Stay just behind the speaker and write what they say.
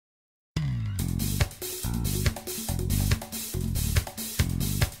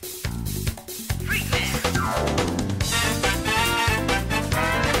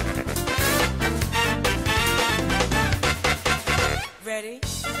ready?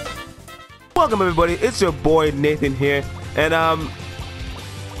 Welcome everybody, it's your boy Nathan here, and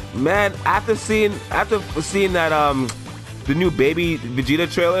man, after seeing that the new Baby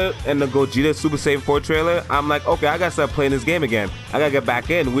Vegeta trailer and the Gogeta Super Saiyan 4 trailer, I'm like, okay, I gotta start playing this game again. I gotta get back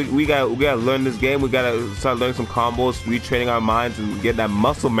in. We gotta learn this game. We gotta start learning some combos, retraining our minds, and get that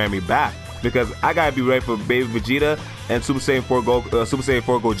muscle memory back. Because I gotta be ready for Baby Vegeta and Super Saiyan 4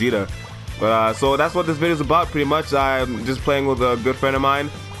 Gogeta. But so that's what this video is about, pretty much. I'm just playing with a good friend of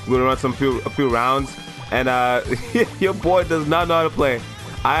mine. We're gonna run a few rounds, and your boy does not know how to play.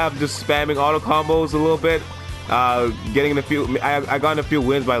 I am just spamming auto combos a little bit, getting in a few. I got in a few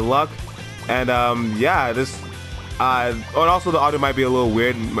wins by luck, and yeah, this. And also the audio might be a little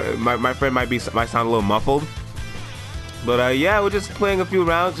weird. My friend might sound a little muffled, but yeah, we're just playing a few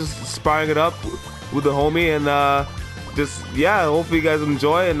rounds, just sparring it up with the homie, and just yeah, hopefully you guys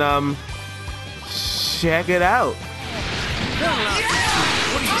enjoy, and check it out.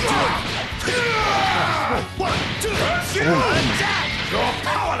 One, two, you're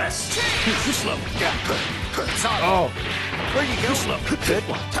powerless. Too slow. Oh, Where you go? Slow. good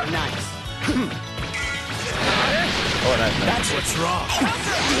one. Nice. Oh, nice. That's what's wrong.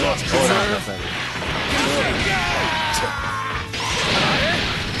 Oh, nice.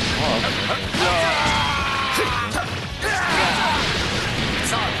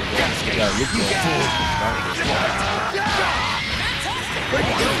 Yeah, look Where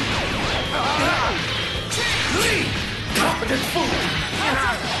you go? Competent fool!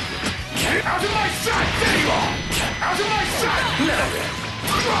 Get out of my sight! There you are! Out of my sight!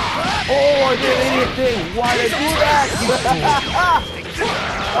 Oh, I did an idiot thing. Why did I do that?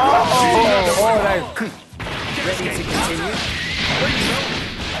 Oh, nice. Ready to continue?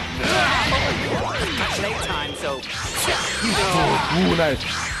 It's late time, so you know. Ooh, nice.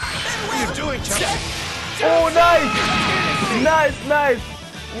 What are you doing, Chelsea? Oh, nice. Nice.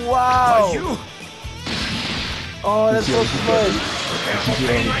 Wow. Are you? Oh, that's so smart.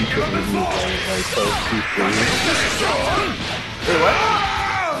 Wait, what?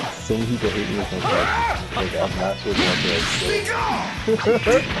 Some people hate me with my practice. Like, I'm not sure what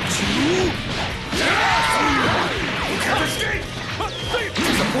You can't escape!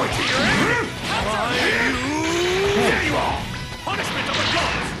 Disappointed! There you are! Punishment of the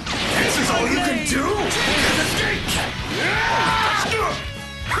gods! This is all you can do? Can't escape!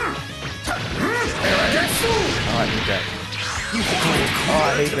 Arrogant fool! Oh, I hate that. Oh,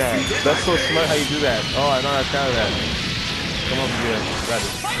 I hate that. That's so smart how you do that. Oh, I know how to counter that. Come over here. Got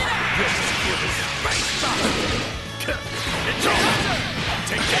it.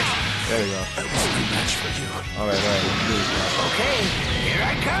 There we go. Alright, let's do this. Okay, here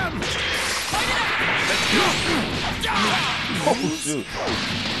I come! Oh, shoot.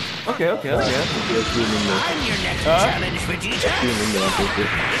 Okay. I'm your next challenge, Vegeta!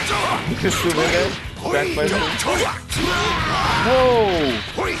 Just do that. Whoa!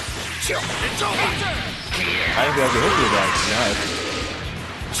 I didn't think I could hit you with that. Nice.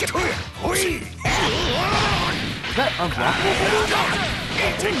 Is that unblockable?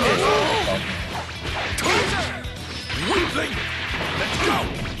 Take this! Let's go!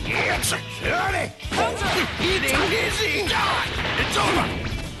 It ain't easy! It's over!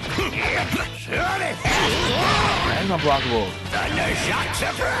 That's unblockable. Thunder shock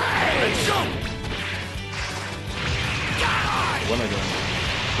surprise! Let's go! What am I doing?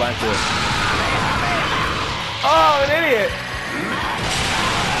 Blind force. Oh, an idiot!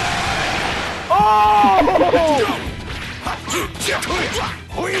 Oh!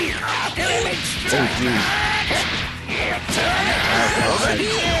 Oh, dude.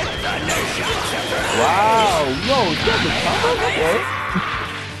 Wow! No, that's a combo? Okay.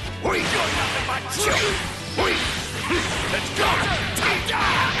 Let's go!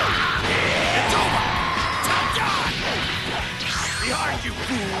 It's over! Behind you,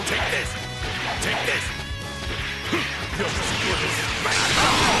 fool! Take this! Take this! You're as good as...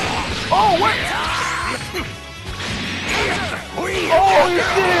 Oh, what? Oh, he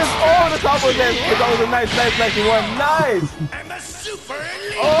did! Oh, the combo dance! That was a nice one. Nice! And the super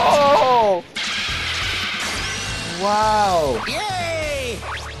elite! Oh! Wow! Yay!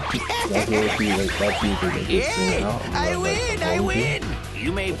 That's what I feel like. That's usually Yay! I win!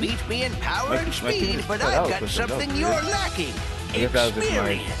 You may beat me in power and speed, but I've got something you're lacking. I guess that was just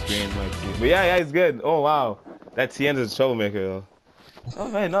my screen. But yeah, he's good. Oh, wow. That Tien's a troublemaker, though. Oh,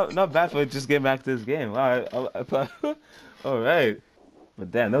 man, not bad for just getting back to this game. All right. All right.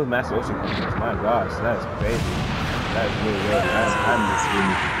 But damn, those Master Ocean combos, my gosh, that's crazy. That's really good. I'm just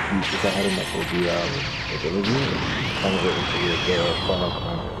really confused because I had him like ability. I'm waiting for you to get a funnel.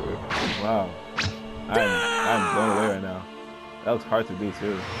 Wow. I'm blown away right now. That was hard to do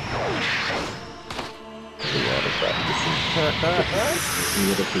too.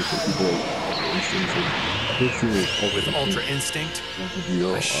 With Ultra Instinct,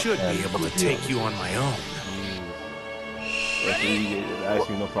 I should be able to take you on my own.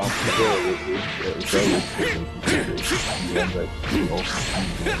 Actually, no problem.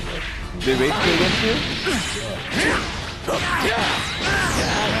 Did they stay against you?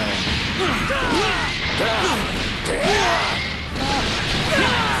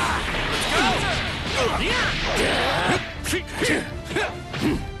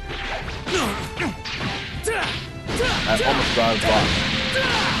 I almost got a block.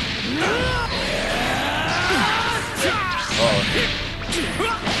 Oh.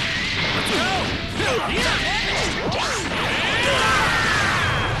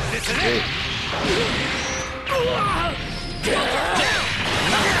 Hey.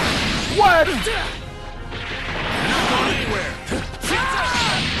 What?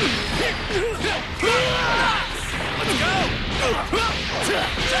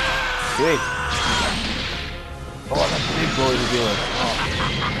 Hey. Oh, that big boy is doing.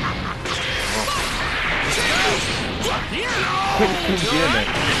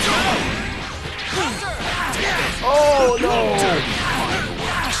 Oh no!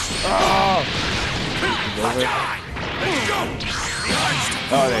 Oh!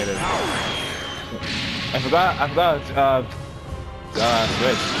 Oh, there it is. I forgot,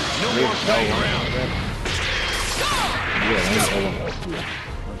 switch. No more playing around. Yeah,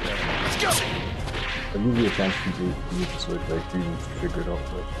 I'll give you a chance to use the switch, like, you can figure it out,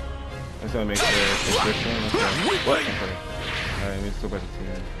 but... I'm just gonna make sure it's switching. What? Alright, let me just go back to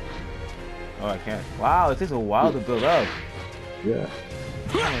team. Oh, I can't. Wow, it takes a while to build up. Yeah.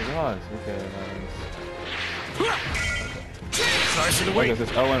 Oh my gosh, okay, Sorry for the wait.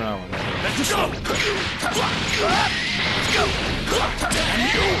 Let's go. Let's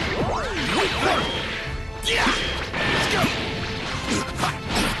go.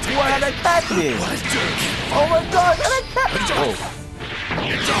 What? That attacked me! Oh my god, that attacked me! Oh.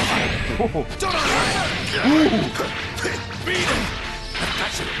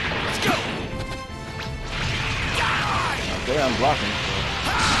 Okay, I'm blocking.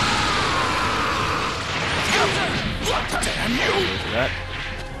 Damn you!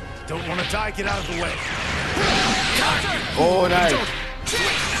 Don't want to die, get out of the way. Oh, nice.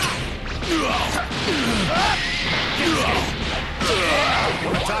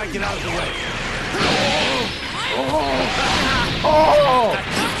 Want to die, get out of the way.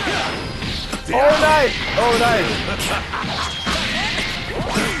 Oh, nice! Oh, nice!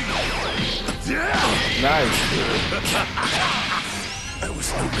 Nice. I was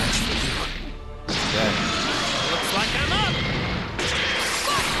no match for you. Yeah. Looks like I'm up.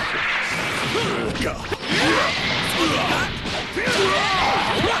 Go.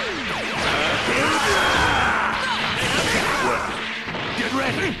 Get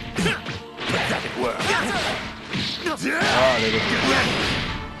ready. Pathetic work. Oh, there Get ready.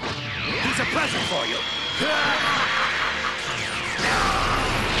 Here's a present for you.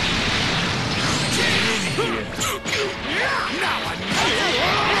 Now I know.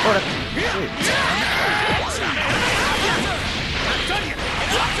 Oh, that's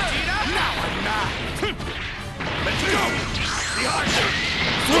Now I'm not. Let's go. The archer.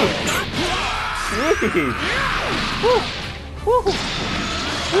 sweet. Woo.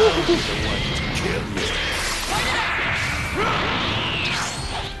 Kill you.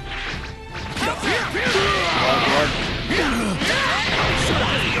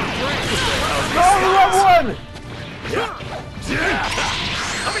 No, the wrong one!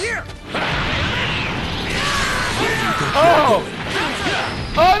 Over here. Oh!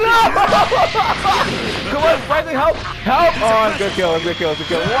 Oh no! Come on, fighting, help! Help! Oh, it's a good kill, it's a good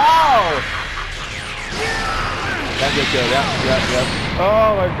kill. Wow! That's a good kill, yeah.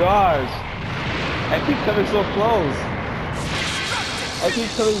 Oh my gosh! I keep coming so close. I keep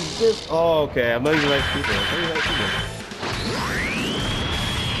coming this. Oh, okay. I'm not even like people.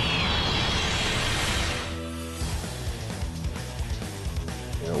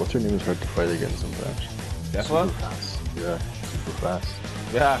 Yeah, what's her name is hard to fight against sometimes. That's what? Fast. Yeah, super fast.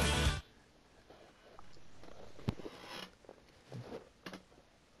 Yeah.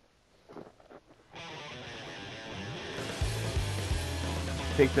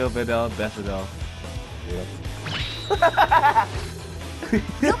 Pigtail Vidal, Best Vidal. Yeah.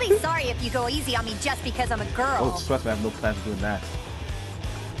 You'll be sorry if you go easy on me just because I'm a girl. Oh, trust me, I have no plans of doing that.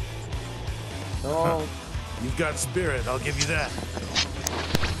 Oh. You've got spirit, I'll give you that.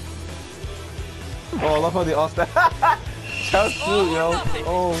 Oh, I love how they all step. Shout out, yo.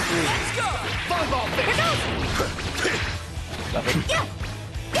 Oh, dude. Volleyball face. Nothing.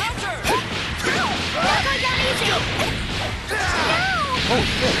 Oh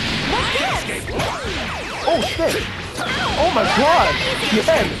shit! Oh shit! Oh my god!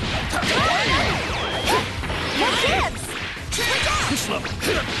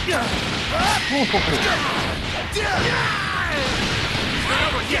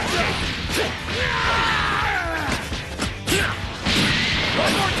 Yes!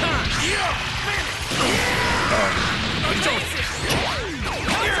 One more time!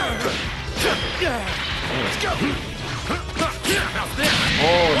 Let's go!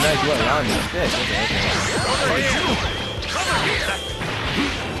 Oh, nice one. Around this stick. Okay.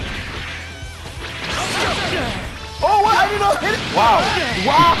 Oh, what? I didn't know hit it. Wow.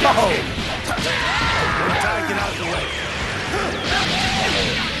 Wow. Get out of the way.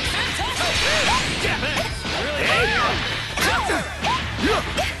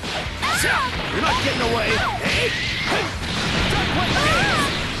 You're not getting away.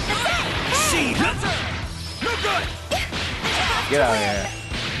 See, no good. Get out of here.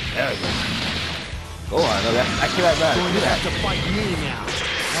 There we go. Go on, no, that's actually not bad. Going to have to fight me now.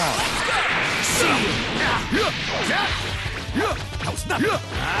 Wow. See, that was nothing.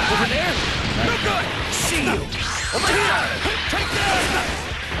 Over there. No good. See you. Over here. Take this.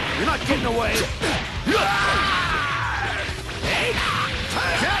 You're not getting away. Hey.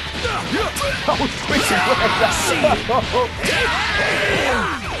 I was switching like that.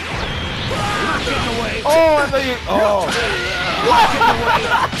 You're not getting away. Oh, I thought you. Oh.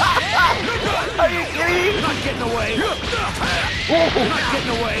 Are you kidding me? You're not getting away. You're not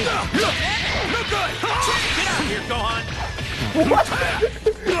getting away. No good. Get out of here, Gohan. What?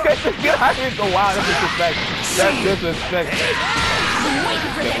 Get out of here. Oh, wow, that's disrespect. That's disrespect.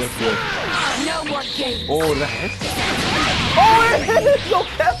 No more games. Oh, nice. Oh, let's go,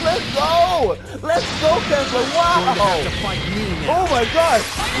 Kessler. Let's go. Let's go, Kessler. Wow. Oh, my God.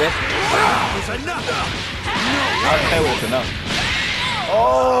 Let's. It's enough. I'll tell you what's enough.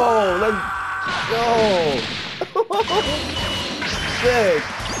 Oh, let's go. Sick.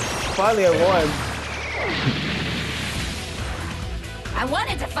 Finally, I won. I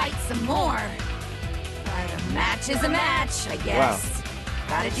wanted to fight some more. But a match is a match, I guess. Wow.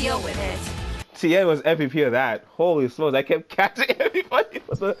 Gotta deal with it. Tien was MVP of that. Holy smokes, I kept catching everybody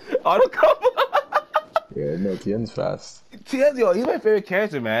with the auto combo. Yeah, no, Tien's fast. Tien's, yo, he's my favorite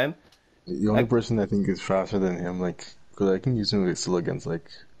character, man. The only person I think is faster than him, like, because I can use him still against,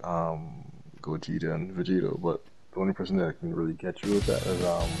 like, Gogeta and Vegeta, but the only person that can really catch you with that is,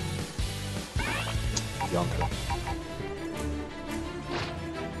 Bianca.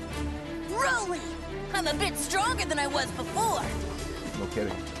 Really? I'm a bit stronger than I was before. No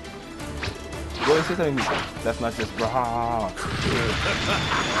kidding. Go and say something that's not just bra.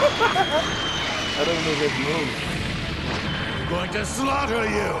 I don't even know his move. Going to slaughter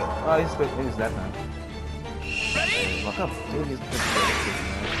you. Oh, he's that time. Ready? Look up. Dude, he's good.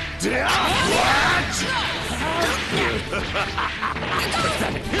 Get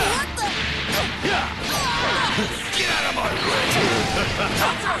out of my way!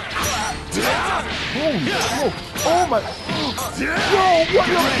 Oh my! Yo,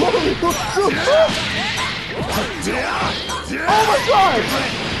 what the Oh my God!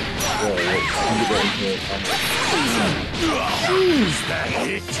 Jeez, that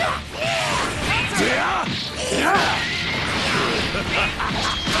hit!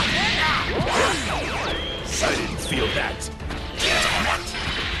 I didn't feel that.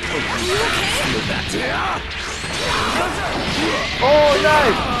 Oh,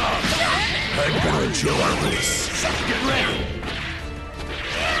 nice! I better enjoy this. Get ready.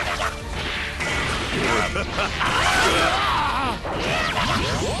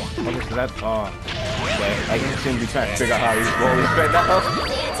 Okay, so that's okay. I guess shouldn't be trying to figure out how he's rolling right now.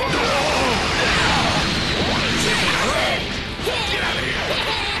 Get out of here.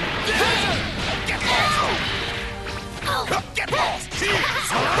 Get lost.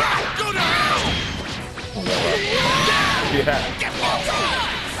 Go down. Yeah. Get lost.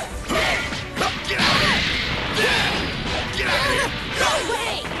 Get out of here. Get out of here.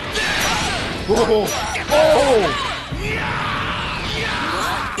 Whoa. Oh.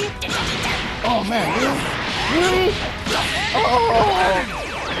 Oh man, really? Oh.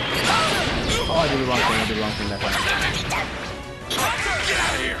 Oh, I did the wrong thing. That time. Get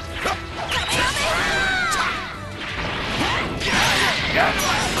out of here.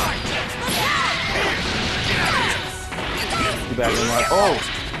 Too bad, Mark. Oh!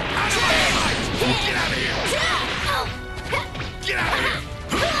 Get out of here! Get out of here!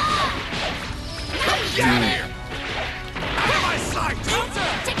 Get out of here! Out of my sight!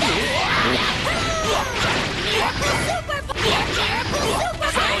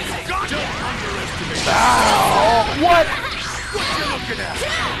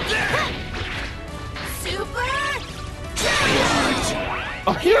 Crocodile! Super!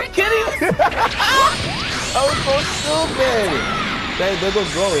 Are you kidding me? I was so stupid. There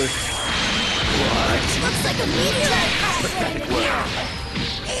goes Gold. Looks like a meteorite crash landed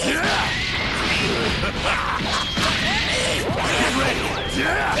here.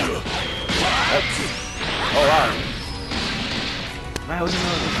 Oh wow. Man, I wasn't know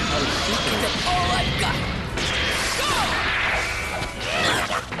how to shoot it. All I've got. Go!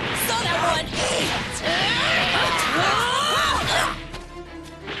 So that one eats.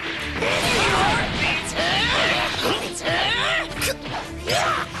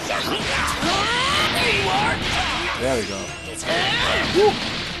 There we go. Woo!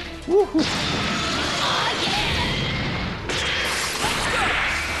 Woo!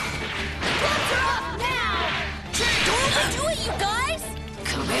 Don't overdo it, you guys!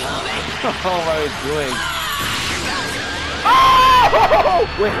 Oh, what are you doing? Oh!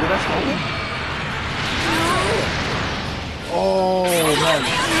 Wait, did I smoke it? Oh, man.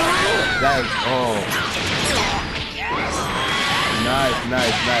 That is, oh. Nice.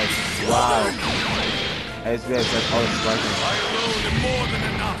 Wow. That's all it's sparking. I alone am more than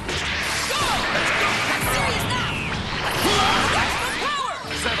enough.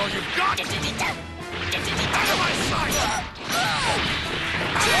 Is that all you've got? Out of my sight!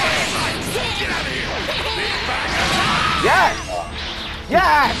 Get out of here! Yes!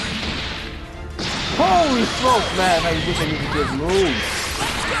 Yes! Holy smokes, man! I wish I need to just move.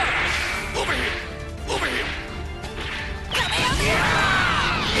 Over here! Over here!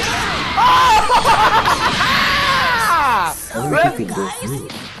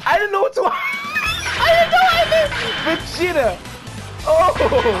 I didn't know what to. I didn't know I did. Vegeta. Oh.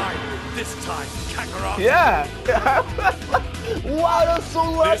 This time, Kakarot. Yeah. Wow, that's so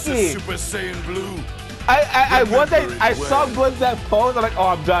This lucky. is Super Saiyan Blue. I saw once that pose. I'm like, oh,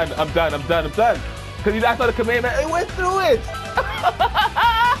 I'm done. Because I saw the command, it went through it.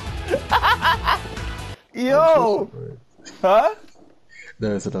 Yo. Huh?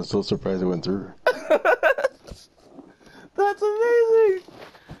 No, I said I'm so surprised it went through. That's amazing.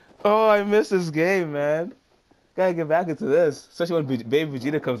 Oh, I miss this game, man. Gotta get back into this, especially when Baby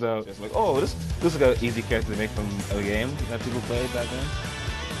Vegeta comes out. It's like, oh, this is like an easy character to make from a game that people played back then.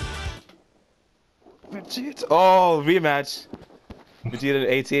 Vegeta. Oh, rematch. Vegeta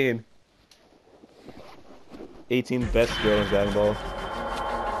 18. 18 best girl in Dragon Ball.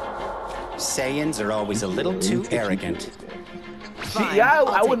 Saiyans are always a little too arrogant. Fine, Yeah, I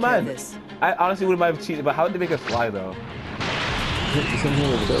I'll wouldn't take care of mind. this. I honestly wouldn't mind cheating, but how did they make it fly though?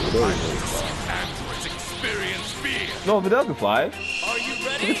 Androids experience fear. No, Videl can fly. Are you He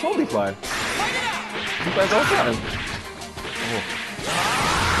ready? can totally fly. Fight it out! He flies all the time.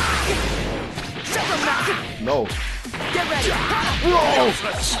 No. Get ready.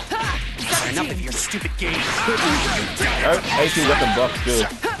 Enough of your stupid games. 18 got them buffs too.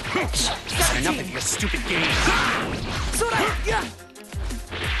 Enough of your stupid games.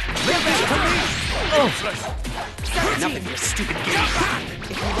 Enough of your stupid games.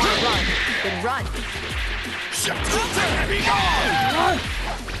 If you want to run, then run.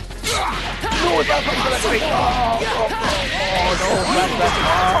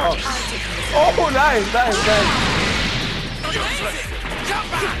 Oh, nice.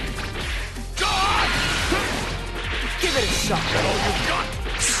 Give it a shot.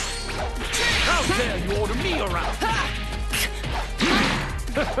 How dare you order me around?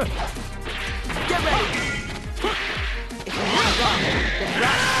 Get ready. If you want to run, then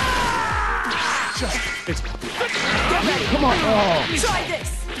run. Get ready. Come on. Oh. Try this.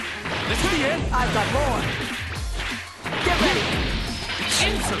 This is the end. I've got more. Get ready.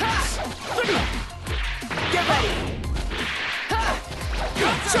 Get ready.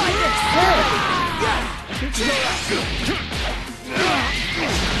 Try this.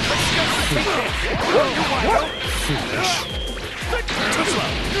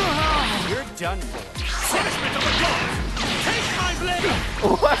 You're done for. Punishment of the gods. Take my blade.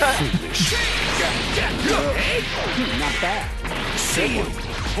 Not bad. See you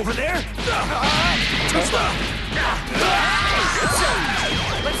over there. Let's go.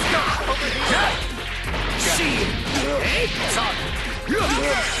 Over here. See you.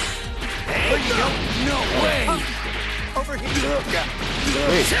 Hey, no way. Over here.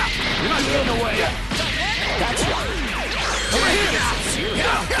 You're not getting away. That's right. Over here.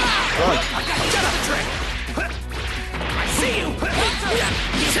 Get up, trick. I see you.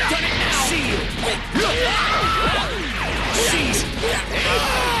 You've done it now. See you. See you.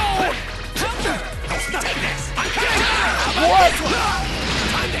 Take this. What?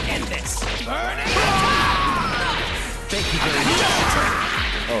 Time to end this. Burn it. Fake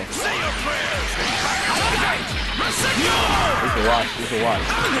Oh. Say your prayers. We can watch. We can watch.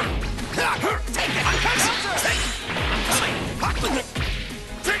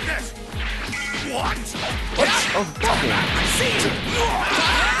 Take this. What? What? Oh, fucking.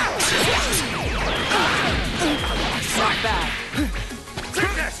 Not bad.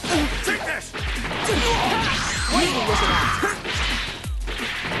 Take this. Take this. What are you looking at?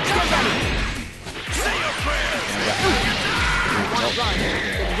 Say your prayers.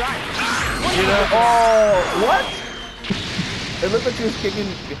 You know, oh, what? It looked like she was kicking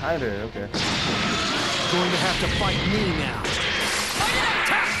behind her. Okay. Going to have to fight me now.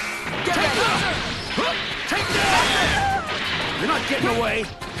 Get ready. Take this. You're not getting away.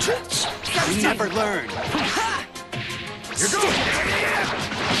 You never learn. You're going.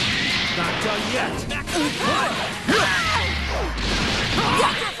 Not done yet.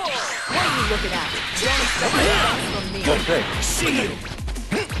 What are you looking at? Don't expect anything from me. Go sick. See you.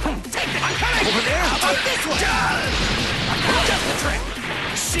 Take that. Over there. How about this one? I got just the trick.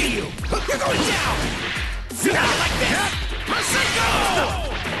 See you. You're going down. See how I like this? Go.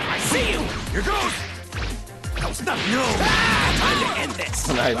 I see you. Here goes. That was not no. Time to end this.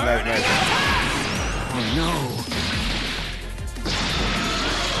 Nice, nice, nice. Oh no.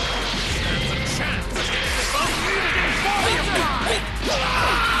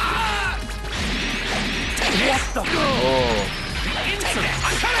 What the? Oh.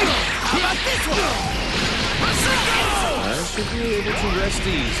 How about this one? I should be able to rest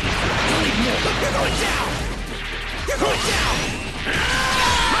easy. You're going down. You're going down.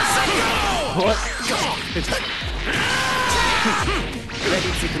 What?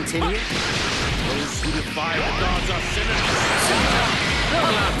 Ready to continue? Those who defy the gods are sinners. Not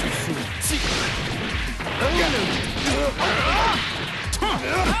allowed to see.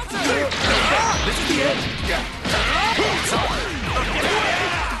 This is the end.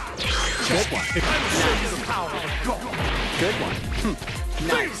 Good one. Good one.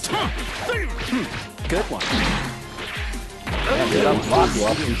 Nice. Good one. Yeah, dude, I'm blocking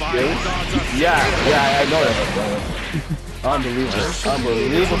off these skills. Yeah, I know that. Unbelievable.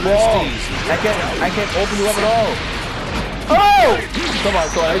 Unbelievable. I can't open you up at all. Oh! Come on,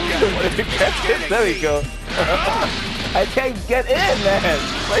 I can't get in. There we go. I can't get in, man.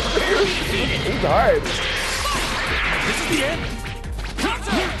 Like, it's hard. This is the end.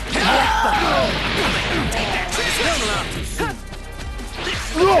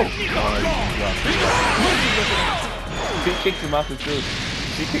 She kicked him off the too.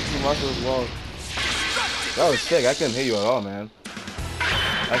 She kicked him off the wall. That was sick. I couldn't hit you at all, man.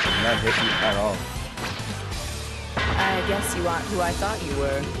 I could not hit you at all. I guess you aren't who I thought you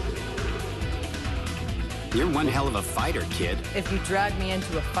were. You're one hell of a fighter, kid. If you drag me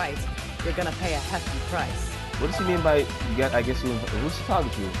into a fight, you're gonna pay a hefty price. What does she mean by, I guess you, who's she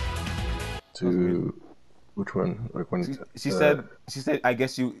talking to? To which one? Like when She said, I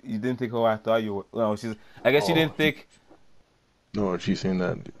guess you didn't think who I thought you were. No, I guess you didn't think. No, she's saying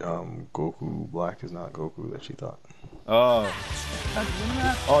that Goku Black is not Goku that she thought. Oh.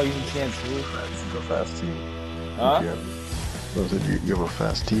 Oh, you can't see. That's the fast team. Huh? You have a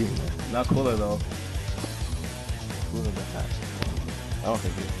fast team. Man. Not cooler though. Cooler than fast. I don't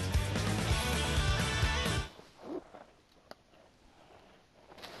think it is.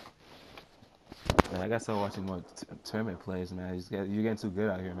 Man, I gotta start watching more tournament plays, man. You're getting too good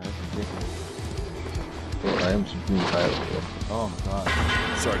out here, man. That's ridiculous. Well, I am supreme tired. Oh my god.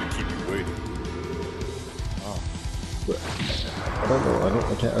 Sorry to keep you waiting. Oh. But I don't know. I don't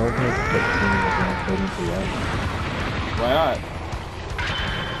think I can play for Why not?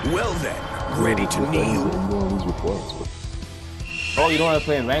 Well then, ready to kneel. Oh, you don't want to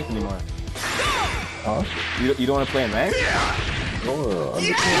play in ranked anymore. Huh? You don't want to play in ranked? No, I'm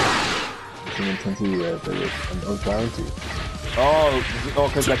just some intensity that I'm trying to. Oh,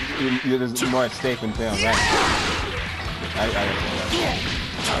 because like there's more at stake when playing on ranked. I understand that.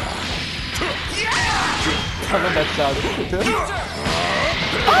 I love that sound.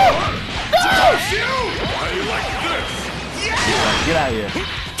 Oh! No! How do you like this? Get out of here.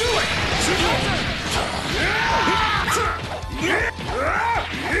 Do it!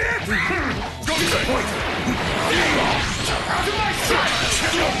 Go to the point! Out of my sight!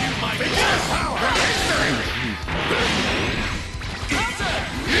 Show you my power!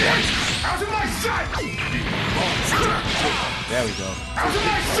 Out of my sight! There we go. Out of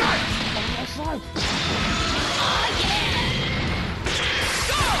my sight!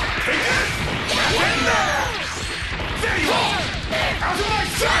 There you are! Out of my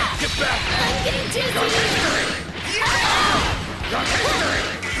sight! Get back! I'm getting dizzy!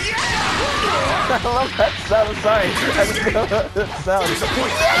 love that sound. I'm sorry. I just love that sound.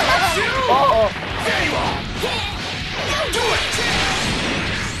 Oh! There you are! Do it!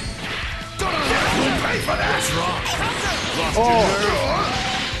 Don't pay for that! What's wrong? Lost your nerve?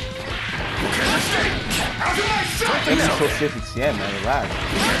 Okay, let's take! Out of my sight! It's so stiff at the end, man. Relax.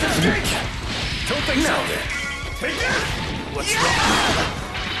 Don't think so. Take it! What's wrong?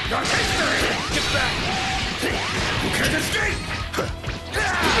 Get back! You can't escape!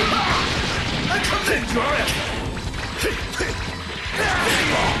 Enjoy it!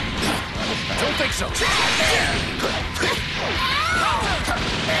 Don't think so!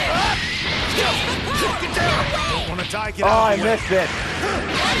 Get down! Don't want to die, get out! Oh, I missed it!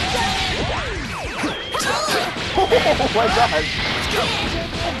 Oh my god!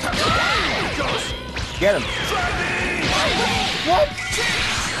 Get him! What?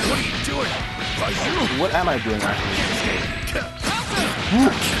 What are you doing? What am I doing actually?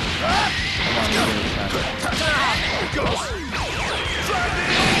 Come on, give me this time.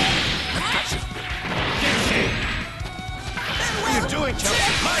 What are you doing,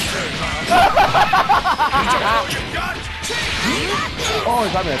 Chelsea? My turn, Oh, he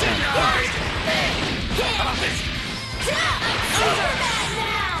got me that time.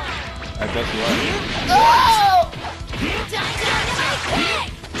 I bet you are.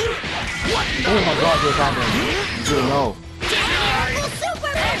 Oh my god, what's happening? You didn't know.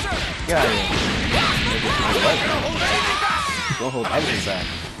 Get out of here. Don't hold anything back.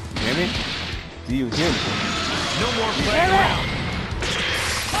 You hear me? Do you hear me? No more playing around.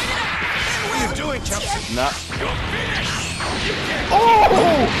 What are you doing, Chelsea? Nah. Oh!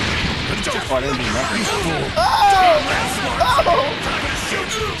 Oh, I didn't do nothing.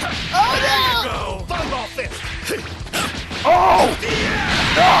 Volleyball fist. Oh!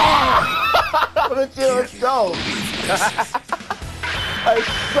 Vegeta, let's go! I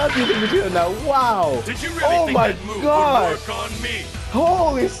suck you, Vegeta now. Wow! Did you really oh think my that move god! would work on me?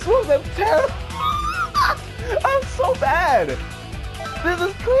 Holy smokes, I'm terrible! I'm so bad! This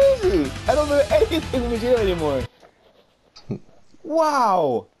is crazy! I don't know anything with Vegeta anymore.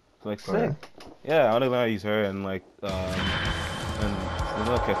 Wow! Like sick. Yeah, I want to learn how to use her and like and the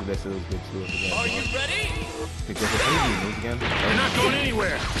little character that said it was good too. Are you ready? How do you move again? You're not going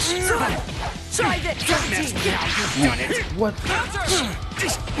anywhere. Try this, 17. What?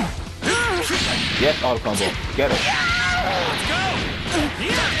 Yes, all combo. Get it. Let's go.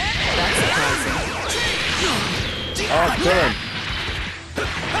 Oh, kill him.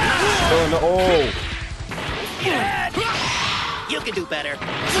 Oh, no. Oh. You can do better.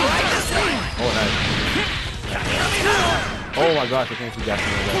 Oh, nice. Oh my gosh, I can't see that.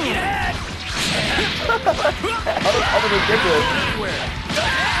 I'm ridiculous.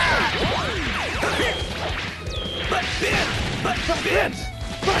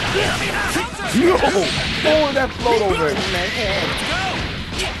 Yo! Oh, that float over.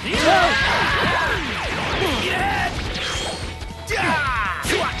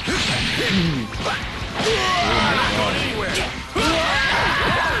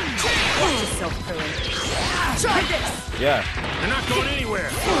 Try this. Yeah. You're not going anywhere.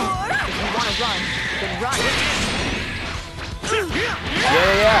 If you want to run, then run.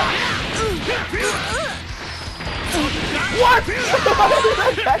 Yeah. What?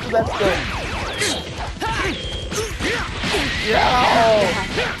 Back to that thing. Yo!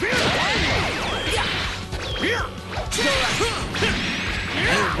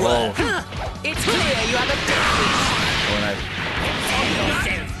 Whoa. It's clear you have a defeat. Oh, nice. Oh,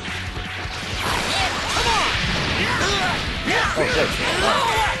 shit.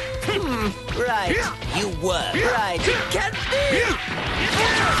 Right. You were. Right. Can't be.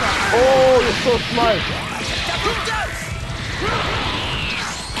 Oh, you're so smart.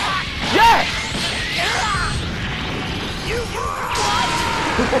 Yes!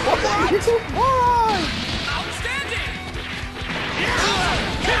 Outstanding.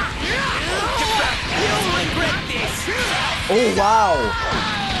 You'll regret this. Oh, wow.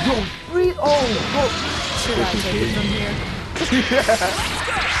 Yo, breathe. Oh, go. Should I take it from here?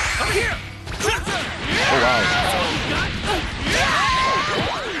 Over here. Oh, wow.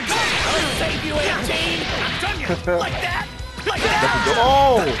 Save you, 18. I'm done you. Like that. Like that.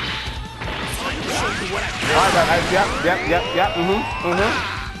 Oh! Show you what I Yep. Yep.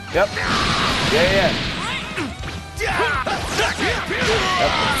 Yeah.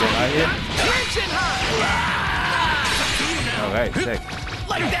 Yep, let's go right here. Alright, sick.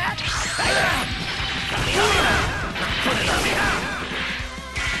 like that.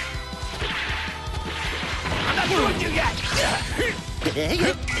 I'm not through with you yet.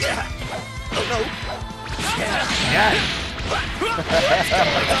 Oh no. Yes!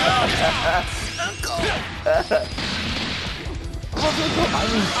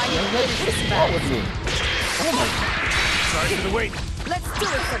 Sorry for the wait. Let's do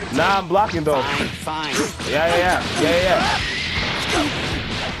it for the team. Nah, I'm blocking though. Fine. Yeah.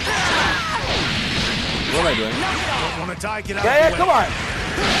 What am I doing? Don't want to die, get out Yeah, of the way. come on.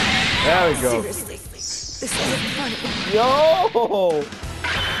 There we go. Seriously, this isn't funny. Yo!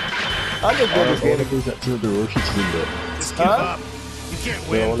 I just did I this want to game. face that team with the Roshi team, though. Just give up. You can't Yeah, I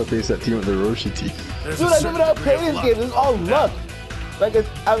win. want to face that team with the Roshi team. There's Dude, a I certain never know how to degree play of this luck. game. This is all luck. Like,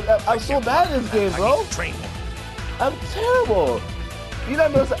 I'm so bad at this game, I bro. need to train more. I'm terrible. You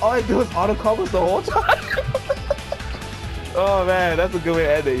don't notice that all I do is auto combos the whole time? Oh man, that's a good way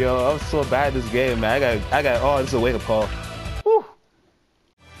to end it, yo. I'm so bad at this game, man. Oh, this is a wake-up call. Whew.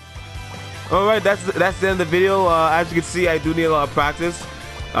 All right, that's the end of the video. As you can see, I do need a lot of practice.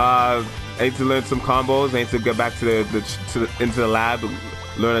 I need to learn some combos. I need to get back to into the lab,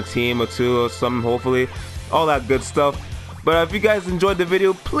 learn a team or two or something, hopefully. All that good stuff. But if you guys enjoyed the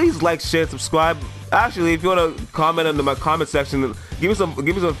video, please like, share, subscribe. Actually, if you want to comment in my comment section, give me some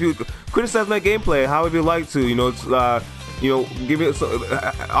few, criticize my gameplay however you like to. Give me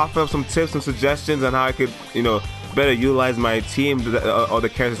offer up some tips and suggestions on how I could, better utilize my team or the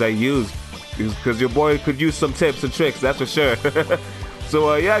characters I use, because your boy could use some tips and tricks, that's for sure.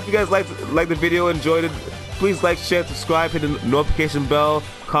 So yeah, if you guys like the video, enjoyed it, please like, share, subscribe, hit the notification bell,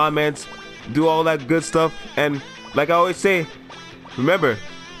 comment, do all that good stuff, and like I always say, remember,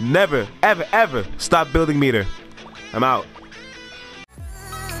 never, ever, ever stop building meter. I'm out.